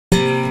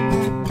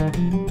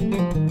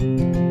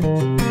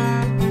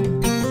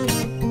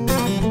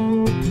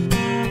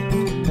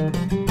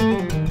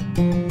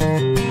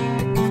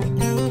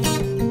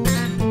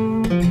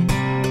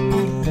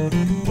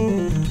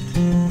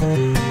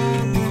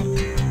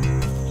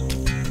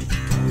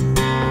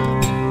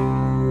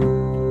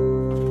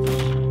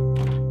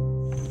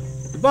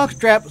box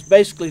trap is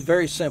basically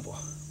very simple,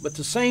 but at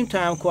the same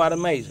time quite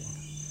amazing.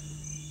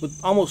 With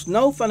almost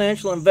no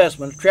financial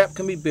investment, a trap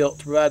can be built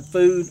to provide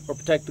food or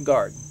protect the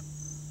garden.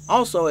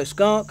 Also, a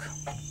skunk,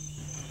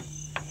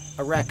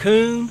 a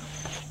raccoon,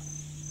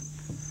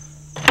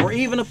 or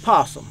even a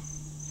possum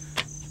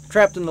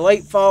trapped in the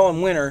late fall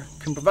and winter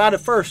can provide a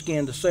fur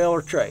skin to sell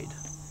or trade.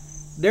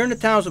 During the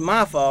times of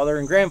my father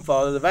and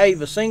grandfather, the value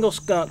of a single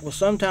skunk was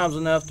sometimes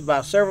enough to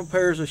buy several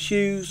pairs of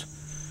shoes,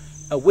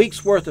 a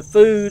week's worth of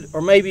food,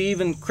 or maybe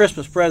even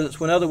Christmas presents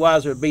when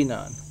otherwise there would be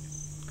none.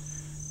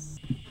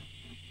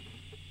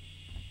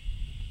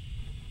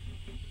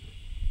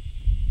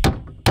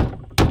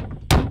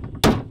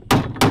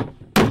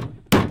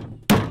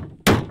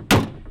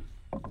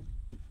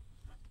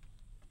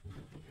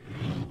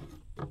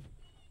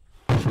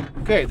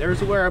 Okay,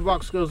 there's the way our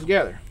box goes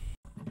together.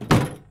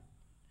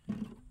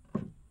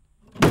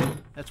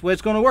 That's the way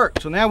it's going to work.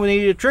 So now we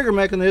need a trigger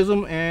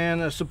mechanism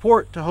and a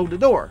support to hold the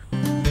door.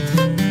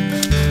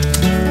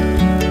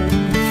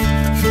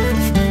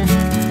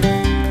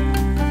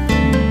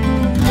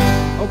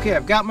 Okay,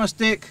 I've got my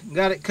stick,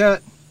 got it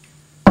cut.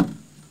 I'm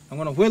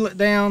going to whittle it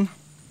down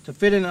to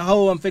fit in the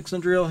hole I'm fixing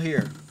to drill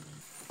here.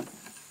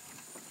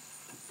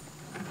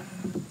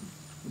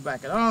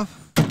 Back it off.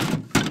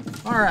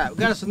 Alright, we've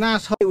got us a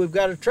nice hole. We've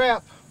got a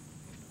trap.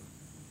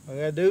 All we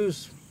gotta do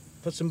is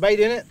put some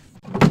bait in it.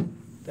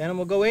 The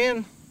animal will go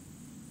in.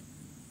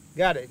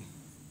 Got it.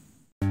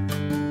 You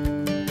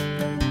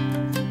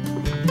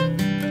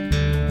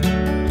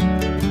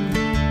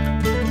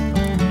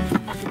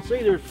can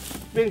see there's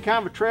been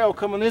kind of a trail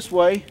coming this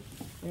way,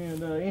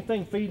 and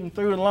anything feeding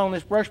through and along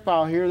this brush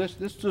pile here, this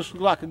just looks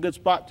like a good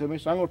spot to me,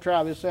 so I'm going to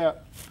try this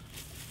out.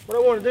 What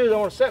I want to do is I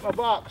want to set my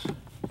box,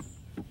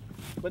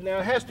 but now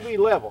it has to be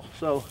level,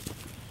 so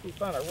let me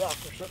find a rock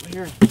or something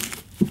here.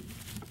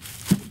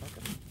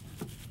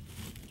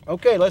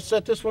 Okay, let's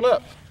set this one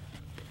up.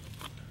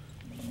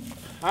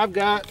 I've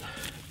got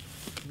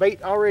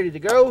bait all ready to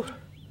go,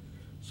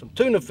 some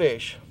tuna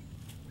fish.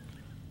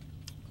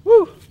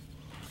 Woo!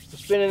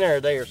 It's been in there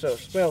a day or so. It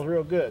smells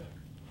real good.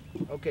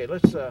 Okay,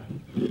 let's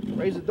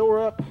raise the door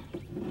up,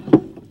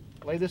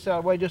 lay this out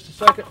of the way just a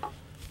second,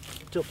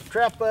 tilt the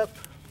trap up,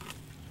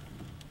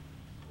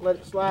 let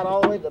it slide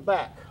all the way to the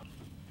back.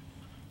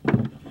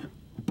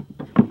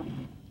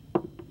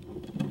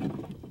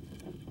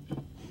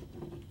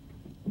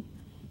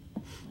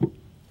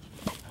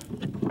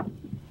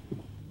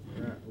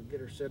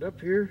 Set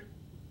up here,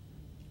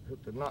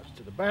 hook the knots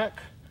to the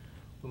back.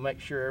 We'll make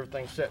sure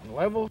everything's set and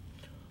level.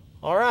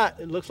 All right,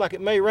 it looks like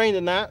it may rain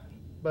tonight,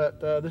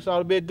 but this ought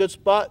to be a good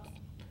spot.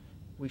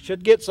 We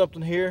should get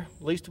something here,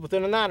 at least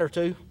within a night or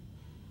two.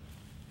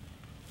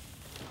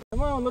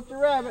 Come on, look the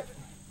rabbit.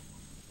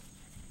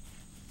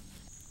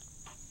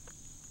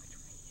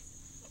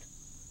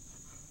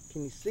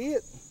 Can you see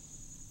it?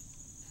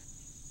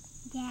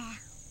 Yeah.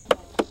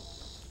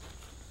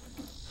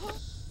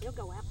 He'll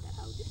go out that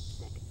hole just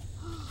a second.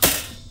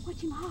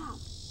 Watch him hop.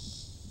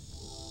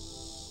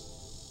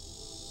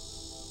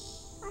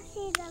 I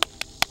see them.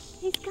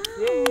 He's gone.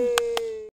 Yay!